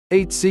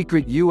8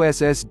 secret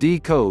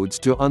USSD codes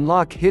to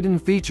unlock hidden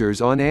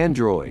features on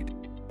Android.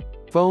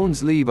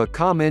 Phones leave a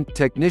comment.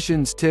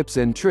 Technicians' tips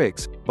and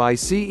tricks, by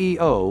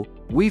CEO,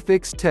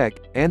 WeFix Tech,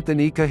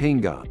 Anthony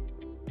Kahinga.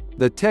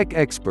 The tech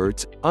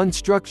experts,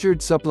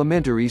 unstructured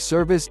supplementary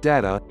service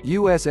data,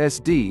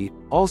 USSD,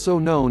 also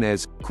known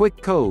as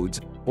quick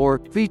codes, or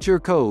feature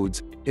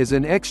codes, is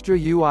an extra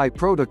UI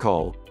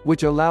protocol,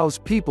 which allows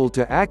people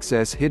to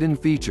access hidden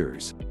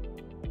features.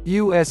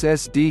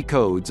 USSD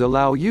codes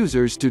allow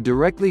users to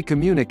directly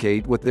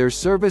communicate with their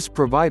service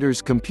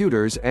provider's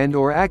computers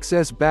and/or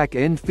access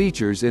back-end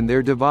features in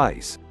their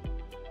device.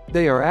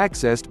 They are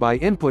accessed by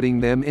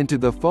inputting them into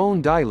the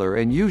phone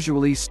dialer and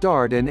usually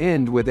start and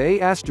end with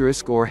a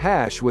asterisk or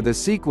hash with a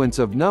sequence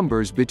of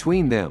numbers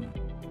between them.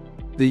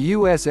 The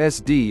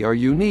USSD are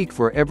unique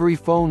for every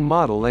phone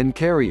model and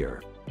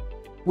carrier.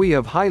 We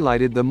have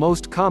highlighted the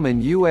most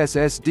common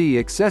USSD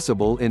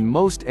accessible in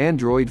most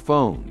Android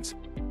phones.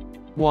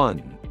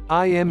 1.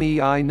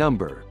 IMEI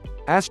number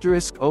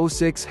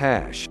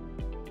 *06#.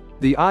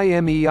 The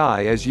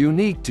IMEI is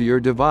unique to your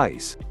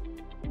device.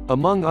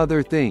 Among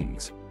other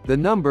things, the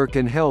number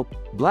can help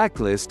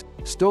blacklist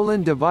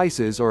stolen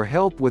devices or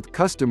help with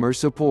customer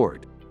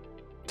support.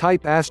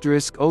 Type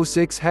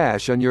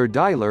 *06# on your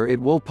dialer,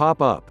 it will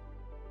pop up.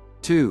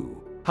 2.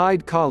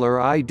 Hide caller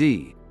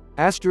ID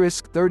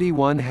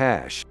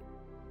 *31#.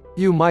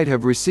 You might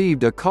have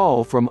received a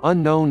call from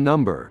unknown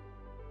number.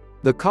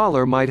 The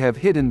caller might have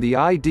hidden the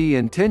ID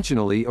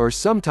intentionally, or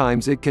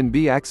sometimes it can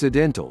be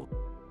accidental.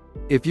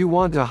 If you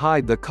want to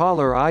hide the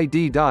caller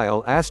ID,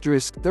 dial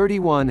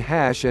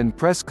 *31# and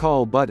press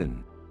call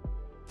button.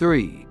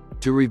 3.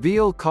 To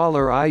reveal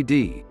caller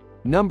ID,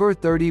 number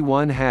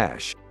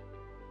 31#.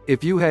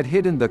 If you had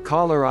hidden the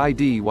caller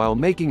ID while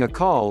making a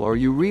call, or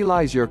you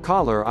realize your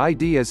caller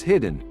ID is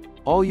hidden,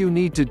 all you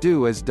need to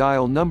do is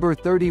dial number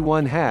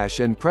 31#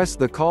 and press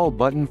the call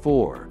button.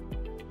 4.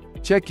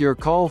 Check your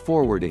call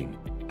forwarding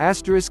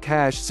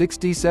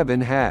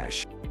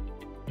 *#67#.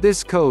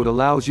 This code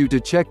allows you to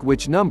check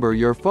which number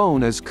your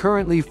phone is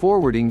currently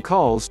forwarding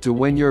calls to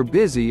when you're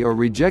busy or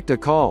reject a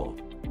call.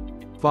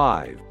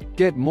 5.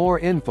 Get more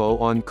info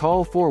on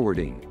call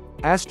forwarding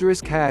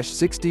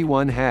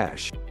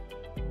 *61#.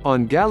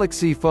 On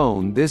Galaxy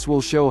phone, this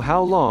will show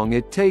how long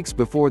it takes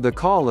before the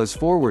call is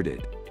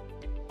forwarded.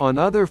 On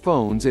other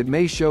phones it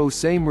may show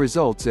same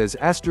results as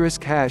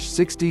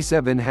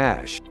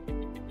 *67#.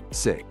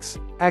 6.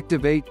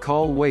 Activate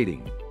call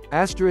waiting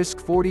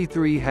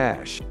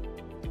 *43#.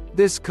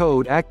 This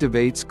code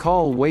activates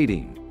call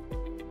waiting.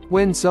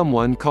 When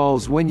someone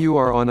calls when you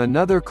are on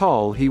another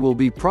call, he will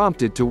be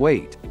prompted to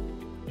wait.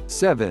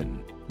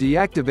 7.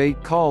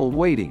 Deactivate call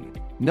waiting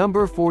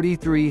number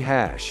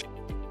 43#.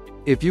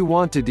 If you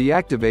want to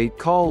deactivate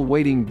call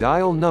waiting,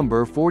 dial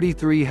number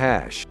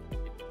 43#.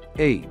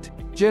 8.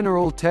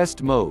 General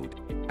test mode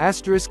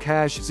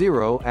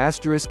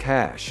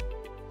 *0*#.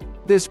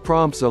 This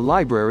prompts a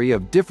library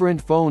of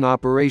different phone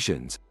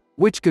operations,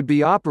 which could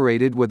be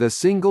operated with a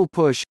single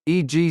push,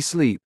 e.g.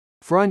 sleep,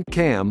 front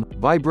cam,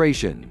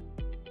 vibration.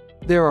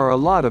 There are a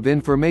lot of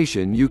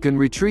information you can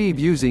retrieve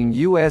using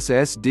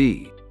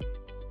USSD.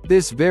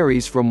 This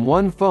varies from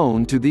one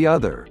phone to the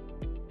other.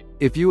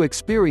 If you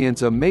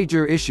experience a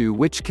major issue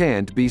which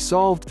can't be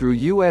solved through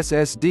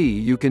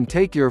USSD, you can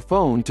take your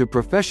phone to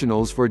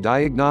professionals for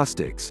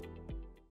diagnostics.